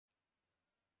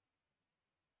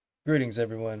Greetings,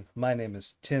 everyone. My name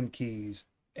is Tim Keys,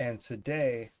 and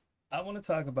today I want to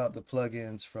talk about the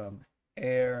plugins from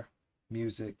Air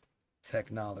Music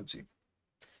Technology.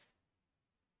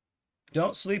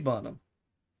 Don't sleep on them.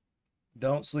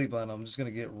 Don't sleep on them. I'm just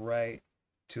going to get right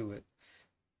to it.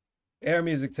 Air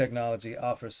Music Technology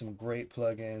offers some great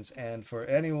plugins, and for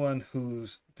anyone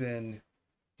who's been,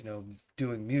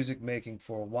 doing music making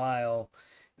for a while,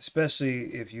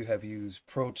 especially if you have used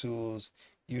Pro Tools,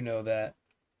 you know that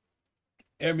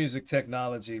Air Music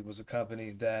Technology was a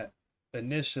company that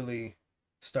initially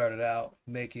started out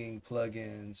making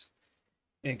plugins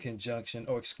in conjunction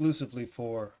or exclusively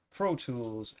for Pro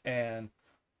Tools, and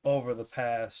over the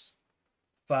past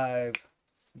 5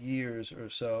 years or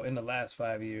so, in the last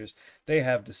 5 years, they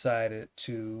have decided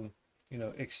to,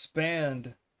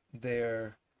 expand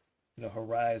their,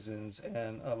 horizons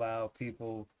and allow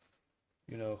people,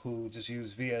 who just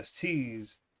use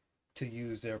VSTs to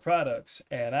use their products.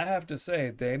 And I have to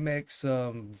say, they make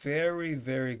some very,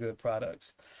 very good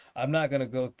products. I'm not going to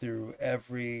go through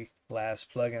every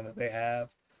last plugin that they have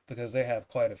because they have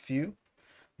quite a few,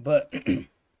 but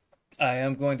I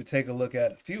am going to take a look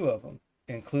at a few of them,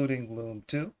 including Loom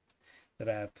 2 that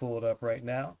I have pulled up right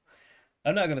now.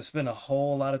 I'm not going to spend a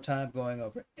whole lot of time going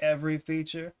over every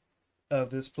feature of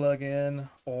this plugin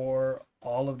or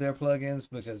all of their plugins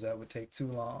because that would take too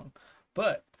long.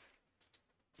 But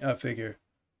I figure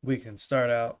we can start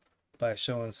out by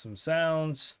showing some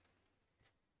sounds.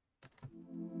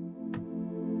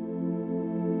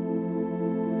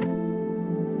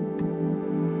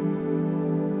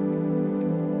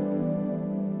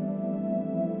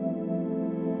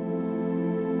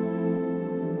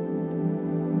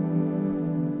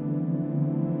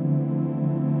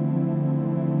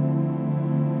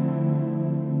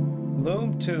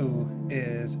 Loom 2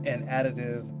 is an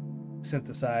additive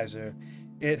synthesizer.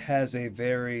 It has a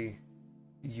very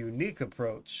unique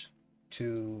approach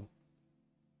to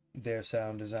their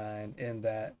sound design in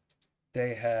that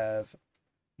they have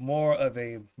more of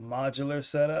a modular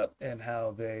setup and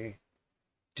how they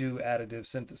do additive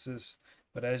synthesis.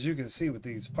 But as you can see with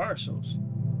these partials,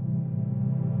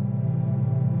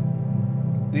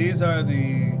 these are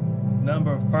the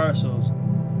number of partials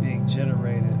being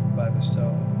generated by this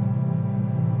tone.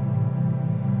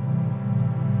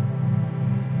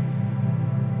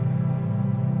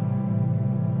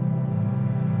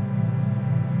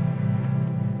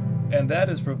 And that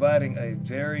is providing a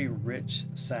very rich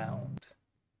sound.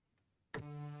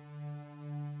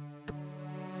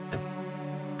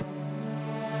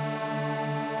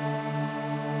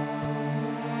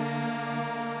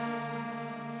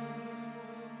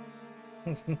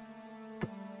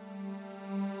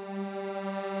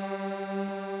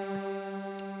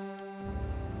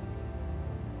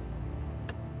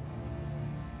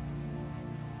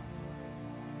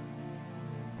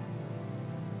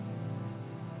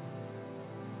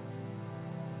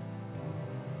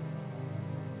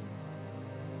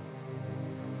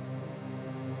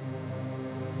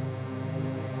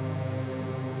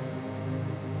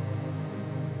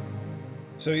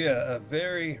 So yeah, a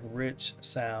very rich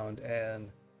sound, and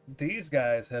these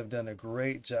guys have done a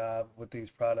great job with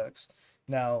these products.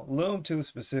 Now, Loom 2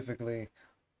 specifically,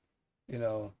 you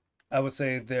know, I would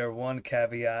say their one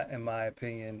caveat, in my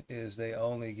opinion, is they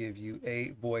only give you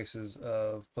 8 voices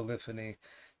of polyphony.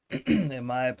 In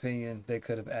my opinion, they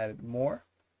could have added more,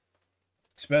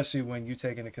 especially when you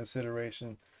take into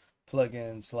consideration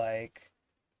plugins like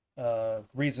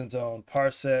Reason's own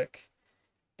Parsec,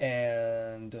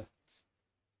 and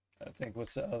I think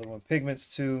what's the other one? Pigments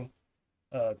 2,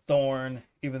 Thorn.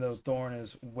 Even though Thorn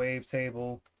is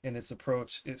wavetable in its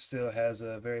approach, it still has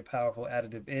a very powerful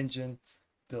additive engine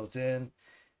built in.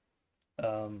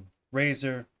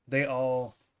 Razor, they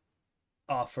all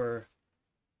offer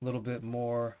a little bit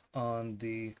more on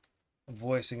the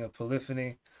voicing of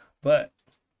polyphony, but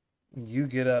you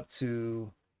get up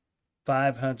to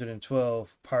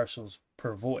 512 partials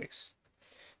per voice.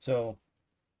 So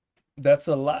that's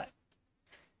a lot.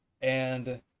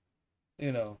 And,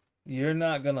 you're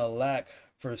not going to lack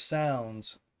for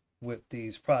sounds with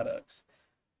these products.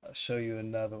 I'll show you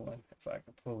another one if I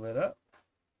can pull it up.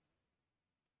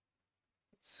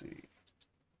 Let's see.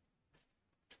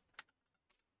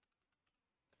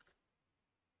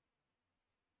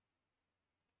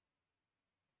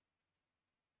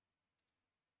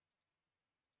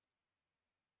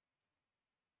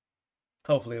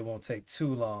 Hopefully it won't take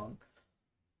too long.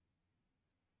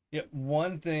 Yep,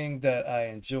 one thing that I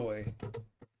enjoy.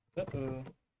 Uh-oh.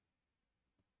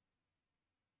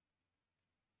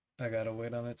 I gotta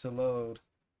wait on it to load.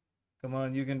 Come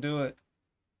on, you can do it.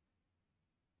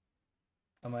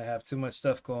 I might have too much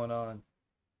stuff going on.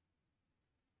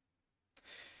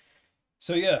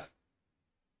 So yeah,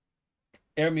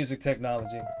 Air Music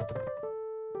technology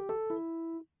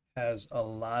has a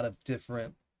lot of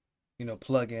different,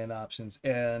 plug-in options,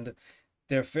 and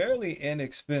they're fairly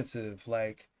inexpensive.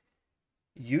 Like,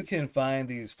 you can find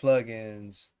these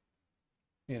plugins,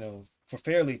 for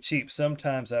fairly cheap.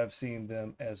 Sometimes I've seen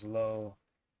them as low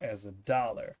as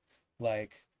 $1.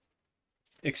 Like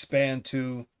Expand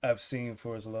 2, I've seen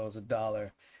for as low as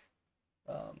 $1.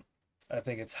 Um, I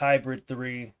think it's Hybrid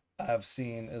 3, I've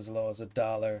seen as low as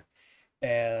 $1.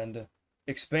 And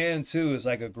Expand 2 is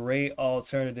like a great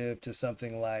alternative to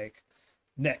something like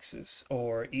Nexus,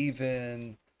 or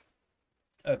even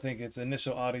I think it's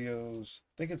Initial Audio's,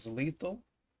 I think it's Lethal.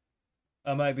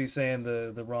 I might be saying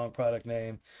the wrong product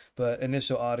name, but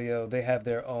Initial Audio, they have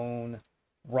their own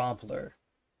Rompler,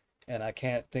 and I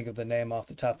can't think of the name off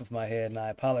the top of my head, and I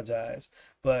apologize.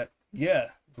 But yeah,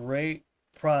 great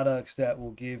products that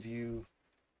will give you,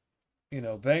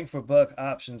 bang for buck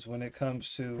options when it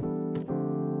comes to,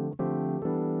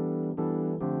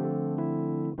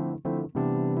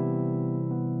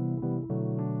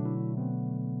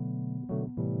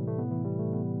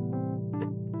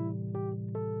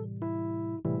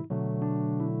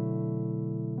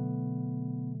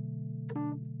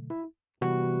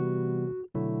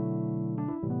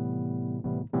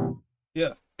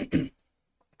 yeah,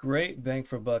 great bang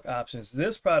for buck options.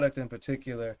 This product in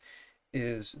particular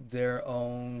is their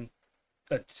own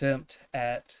attempt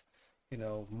at,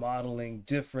 modeling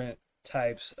different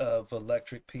types of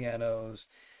electric pianos.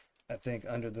 I think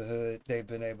under the hood, they've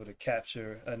been able to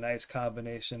capture a nice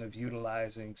combination of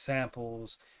utilizing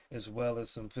samples as well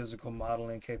as some physical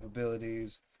modeling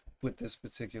capabilities with this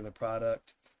particular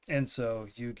product. And so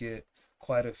you get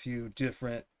quite a few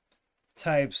different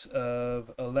types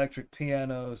of electric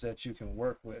pianos that you can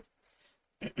work with.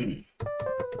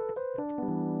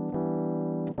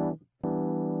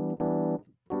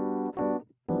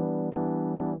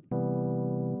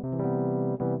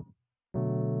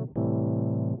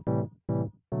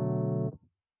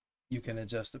 You can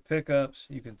adjust the pickups,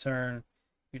 you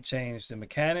change the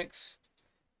mechanics,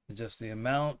 adjust the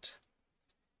amount,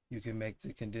 you can make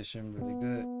the condition really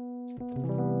good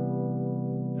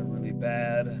and really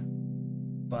bad,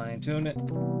 fine tune it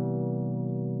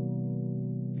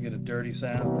to get a dirty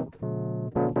sound.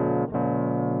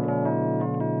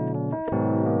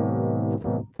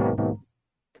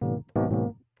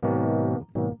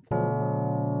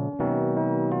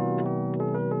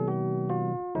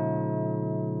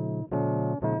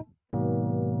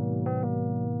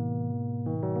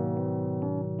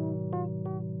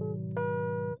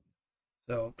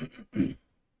 So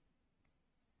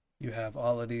you have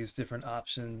all of these different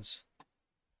options.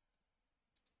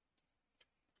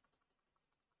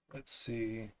 Let's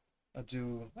see. I'll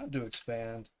do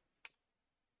expand.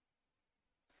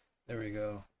 There we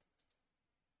go.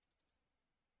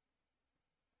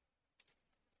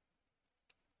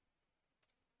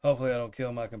 Hopefully I don't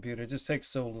kill my computer. It just takes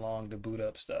so long to boot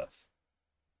up stuff.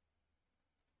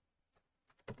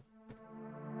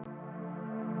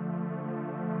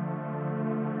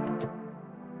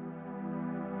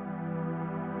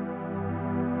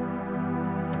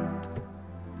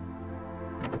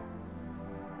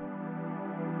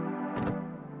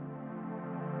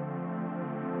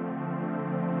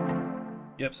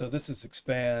 Yep, so this is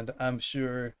expand. I'm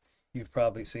sure you've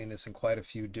probably seen this in quite a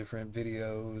few different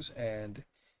videos, and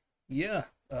yeah,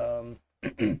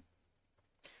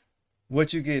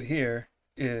 what you get here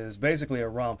is basically a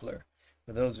Rompler.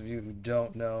 For those of you who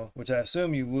don't know, which I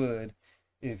assume you would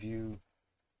if you,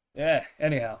 yeah,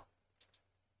 anyhow,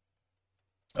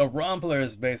 a Rompler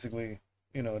is basically,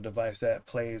 a device that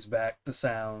plays back the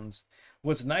sounds.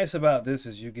 What's nice about this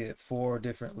is you get 4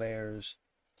 different layers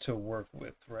to work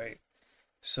with, right?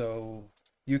 So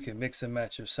you can mix and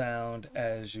match your sound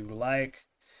as you like.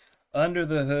 Under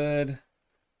the hood,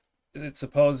 it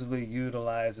supposedly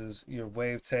utilizes your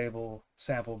wavetable,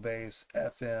 sample bass,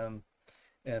 FM,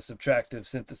 and subtractive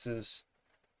synthesis.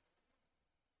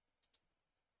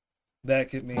 That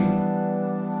could mean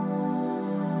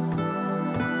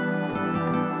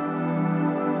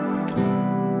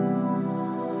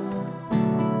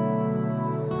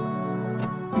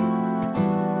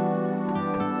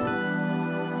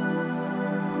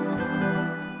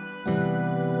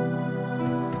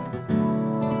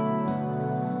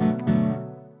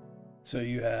so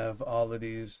you have all of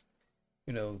these,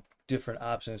 different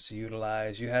options to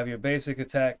utilize. You have your basic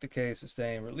attack, decay,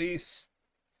 sustain, release,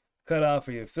 cutoff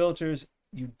for your filters.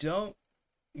 You don't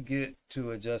get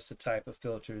to adjust the type of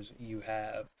filters you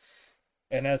have.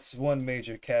 And that's one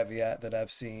major caveat that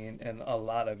I've seen in a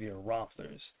lot of your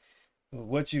Romplers.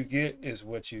 What you get is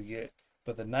what you get.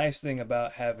 But the nice thing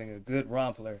about having a good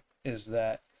Rompler is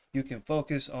that you can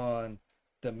focus on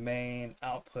the main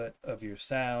output of your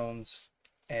sounds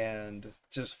and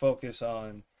just focus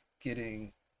on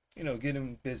getting,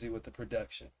 getting busy with the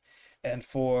production. And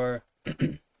for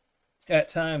at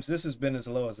times, this has been as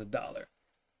low as $1.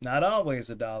 Not always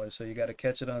 $1, so you got to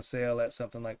catch it on sale at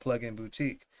something like Plug-in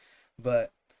Boutique.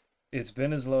 But it's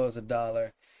been as low as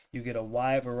 $1. You get a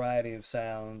wide variety of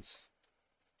sounds,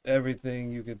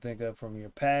 everything you can think of, from your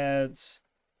pads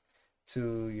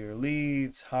to your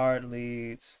leads, hard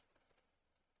leads,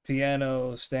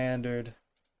 piano, standard.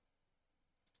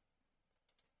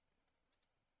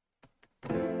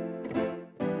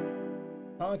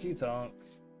 Honky tonk.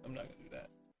 I'm not gonna do that.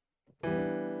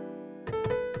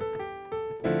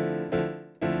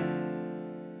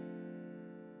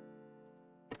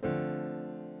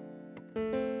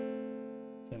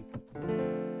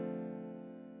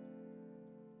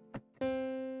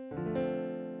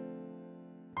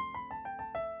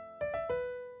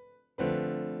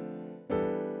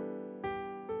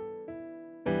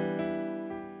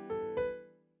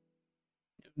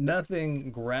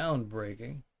 Nothing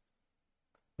groundbreaking,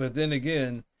 but then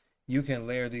again, you can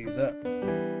layer these up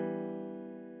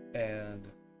and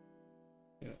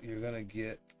you're gonna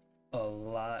get a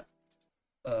lot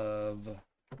of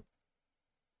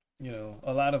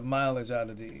mileage out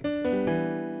of these.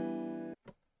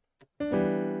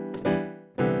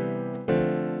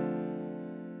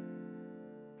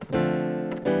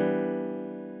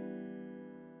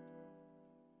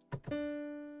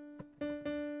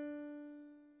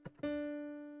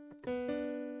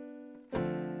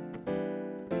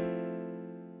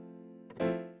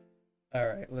 All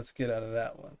right, let's get out of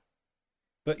that one.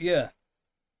 But yeah,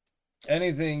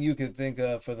 anything you can think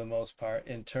of for the most part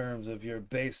in terms of your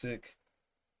basic,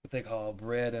 what they call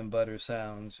bread and butter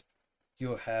sounds,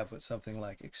 you'll have with something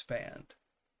like Expand.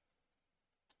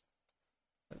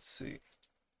 Let's see.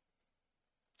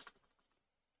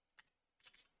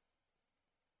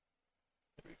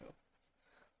 There we go.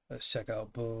 Let's check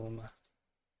out Boom.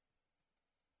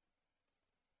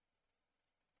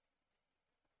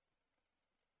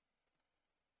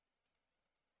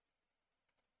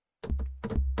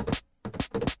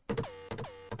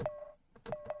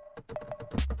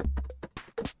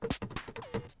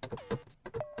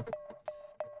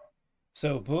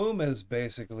 So Boom is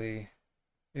basically,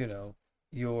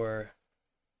 your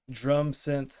drum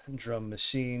synth, drum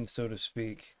machine, so to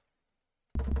speak.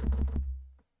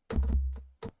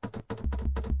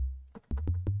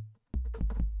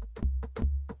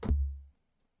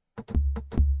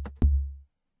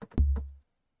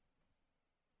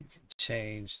 You can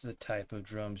change the type of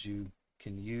drums you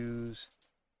can use.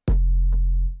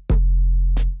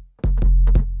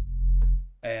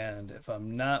 And if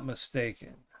I'm not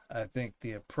mistaken, I think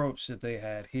the approach that they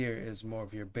had here is more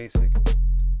of your basic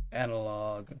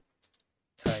analog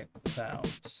type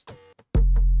sounds.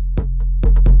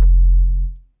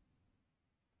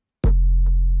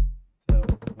 So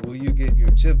will you get your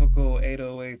typical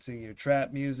 808s in your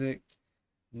trap music?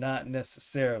 Not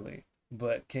necessarily,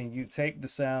 but can you take the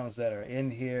sounds that are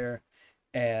in here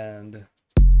and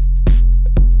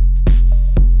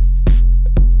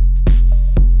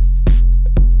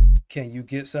can you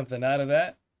get something out of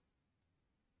that?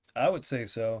 I would say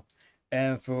so.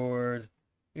 And for,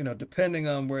 depending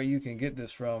on where you can get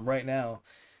this from, right now,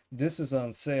 this is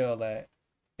on sale at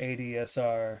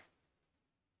ADSR.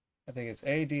 I think it's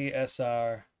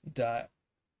adsr.com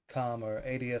or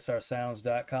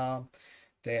adsrsounds.com.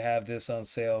 They have this on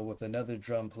sale with another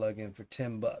drum plugin for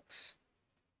 $10.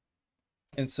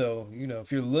 And so,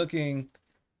 if you're looking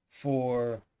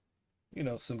for,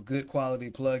 some good quality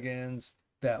plugins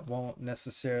that won't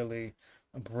necessarily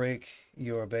break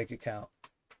your bank account,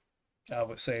 I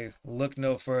would say look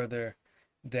no further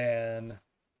than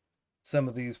some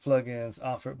of these plugins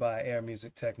offered by Air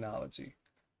Music Technology.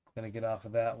 I'm going to get off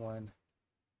of that one.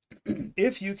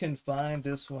 If you can find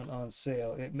this one on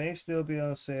sale, it may still be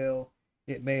on sale,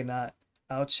 it may not.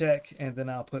 I'll check and then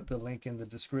I'll put the link in the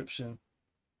description.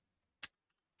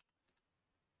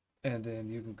 And then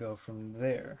you can go from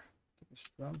there. It's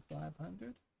from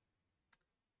 500.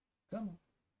 Come on.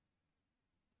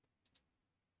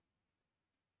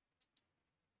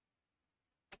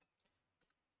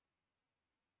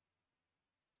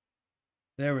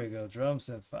 There we go, Drum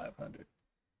Synth 500.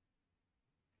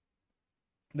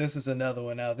 This is another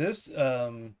one. Now this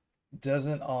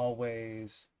doesn't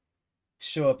always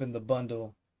show up in the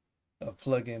bundle of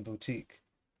Plug-in Boutique,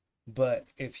 but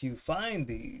if you find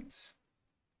these,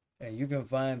 and you can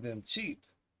find them cheap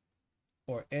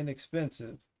or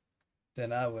inexpensive,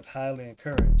 then I would highly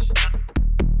encourage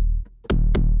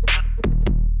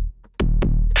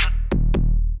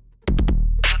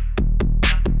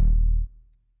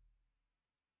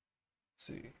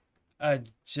I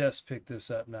just picked this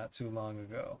up not too long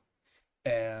ago.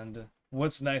 And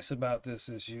what's nice about this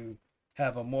is you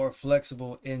have a more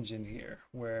flexible engine here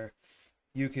where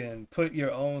you can put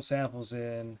your own samples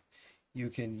in. You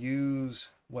can use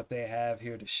what they have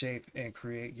here to shape and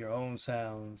create your own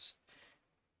sounds.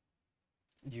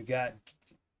 You got,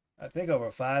 I think,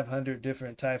 over 500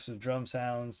 different types of drum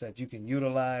sounds that you can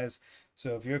utilize.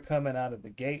 So if you're coming out of the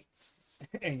gate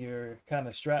and you're kind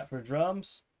of strapped for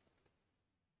drums,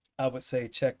 I would say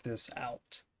check this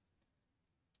out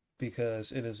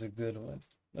because it is a good one.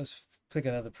 Let's pick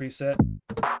another preset.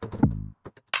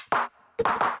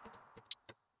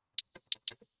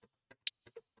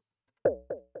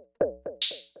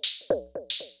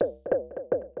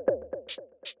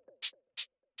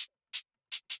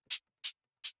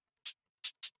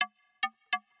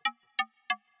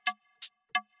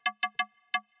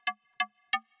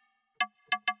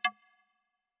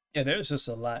 Yeah, there's just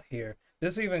a lot here.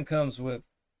 This even comes with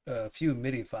a few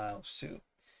MIDI files too.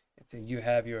 And then you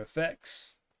have your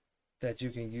effects that you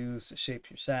can use to shape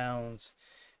your sounds.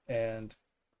 And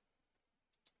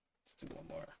let's do one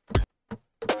more.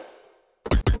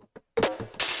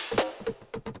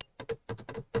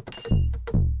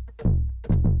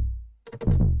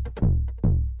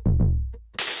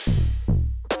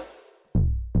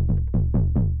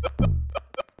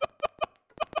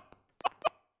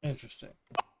 Interesting.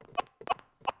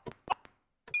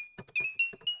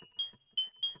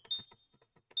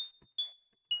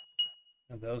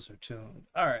 And those are tuned.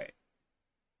 All right.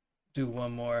 Do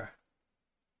one more.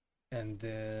 And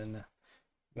then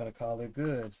I'm going to call it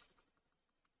good.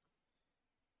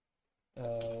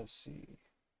 Let's see.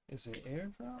 Is it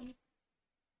air drum?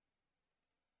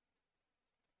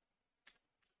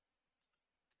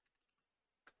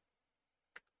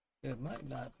 It might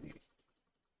not be.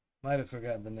 Might have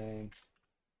forgotten the name.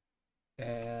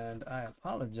 And I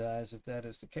apologize if that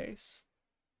is the case.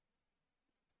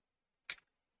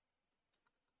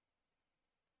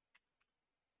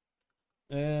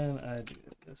 And I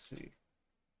did. Let's see.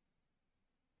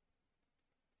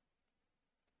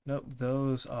 Nope,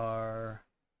 those are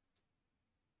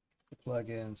the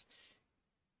plugins.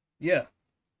 Yeah,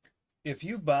 if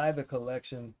you buy the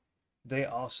collection, they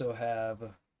also have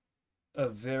a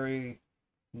very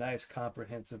nice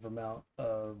comprehensive amount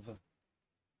of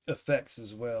effects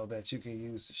as well that you can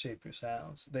use to shape your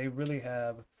sounds. They really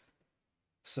have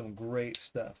some great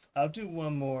stuff. I'll do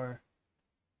one more.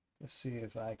 Let's see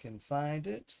if I can find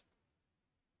it.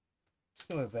 Let's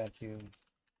go with vacuum.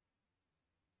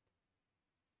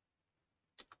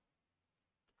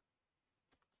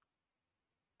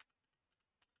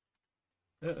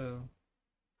 Uh-oh.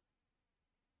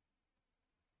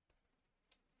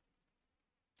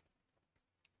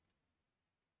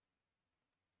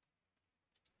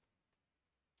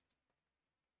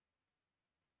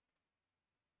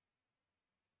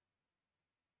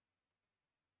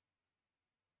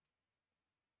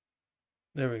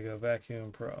 There we go,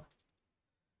 Vacuum Pro.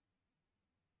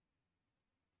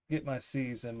 Get my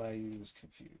C's and my U's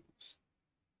confused.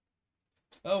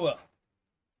 Oh well,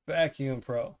 Vacuum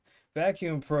Pro.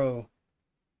 Vacuum Pro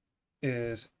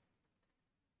is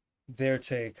their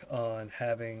take on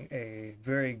having a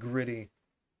very gritty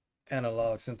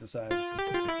analog synthesizer.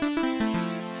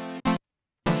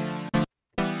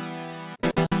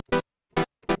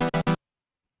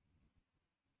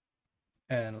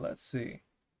 And let's see.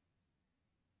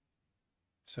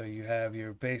 So you have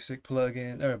your basic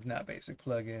plugin, or not basic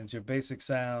plugins, your basic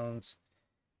sounds.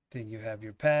 Then you have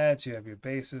your pads, you have your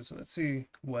basses. Let's see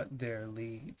what their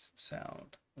leads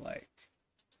sound like.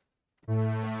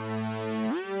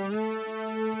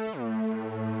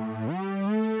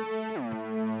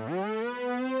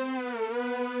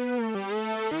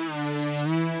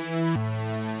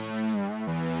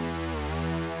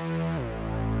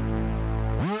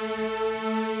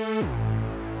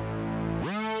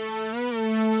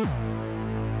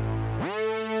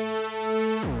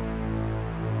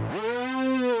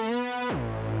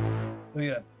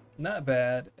 Yeah, not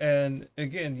bad. And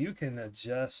again, you can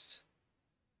adjust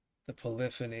the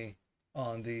polyphony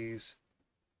on these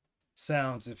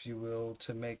sounds, if you will,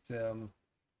 to make them,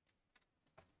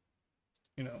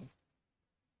 you know,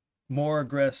 more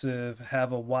aggressive,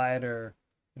 have a wider,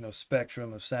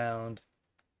 spectrum of sound.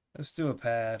 Let's do a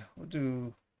pad. We'll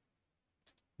do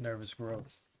nervous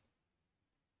growth.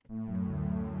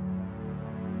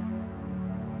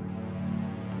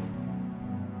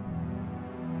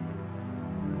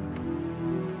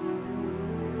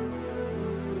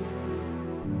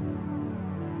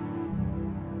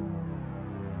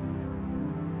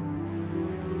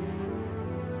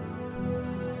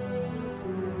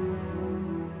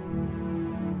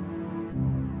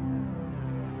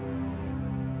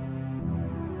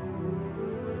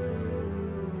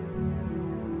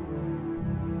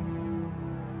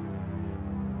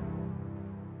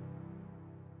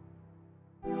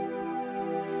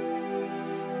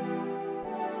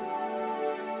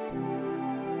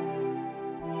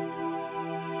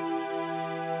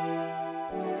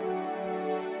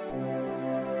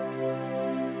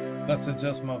 Let's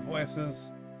adjust my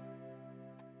voices.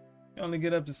 You only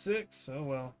get up to 6, oh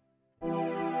well.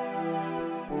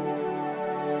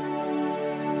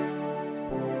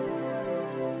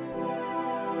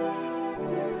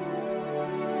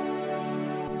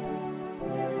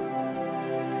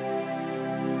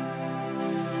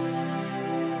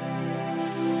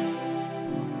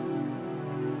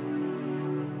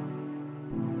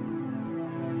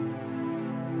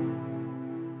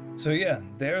 So yeah,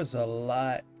 there's a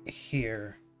lot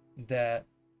here that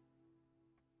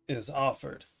is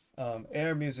offered.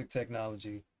 Air Music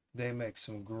Technology, they make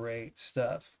some great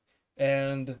stuff.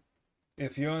 And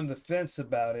if you're on the fence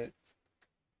about it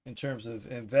in terms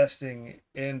of investing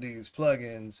in these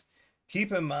plugins,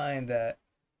 keep in mind that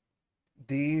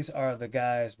these are the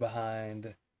guys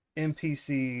behind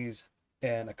MPC's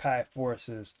and Akai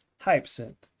Force's Hype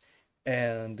Synth.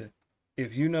 And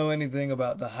if you know anything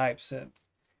about the Hype Synth,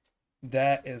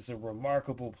 that is a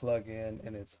remarkable plugin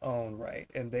in its own right,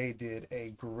 and they did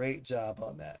a great job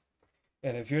on that.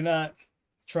 And if you're not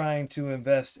trying to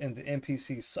invest in the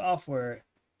MPC software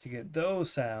to get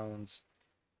those sounds,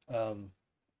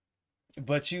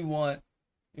 but you want,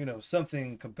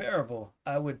 something comparable,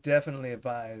 I would definitely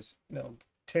advise,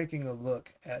 taking a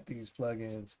look at these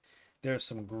plugins. There's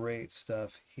some great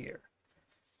stuff here.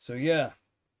 So yeah,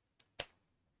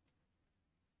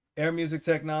 Air Music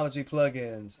Technology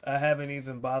plugins. I haven't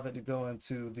even bothered to go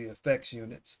into the effects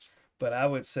units, but I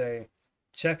would say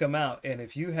check them out. And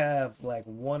if you have like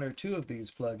 1 or 2 of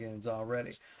these plugins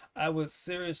already, I would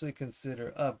seriously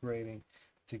consider upgrading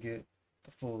to get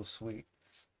the full suite,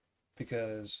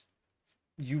 because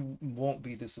you won't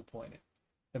be disappointed,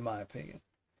 in my opinion.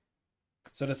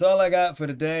 So that's all I got for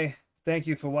today. Thank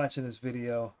you for watching this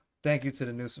video. Thank you to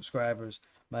the new subscribers.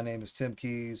 My name is Tim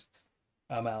Keys.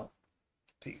 I'm out.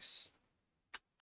 Peace.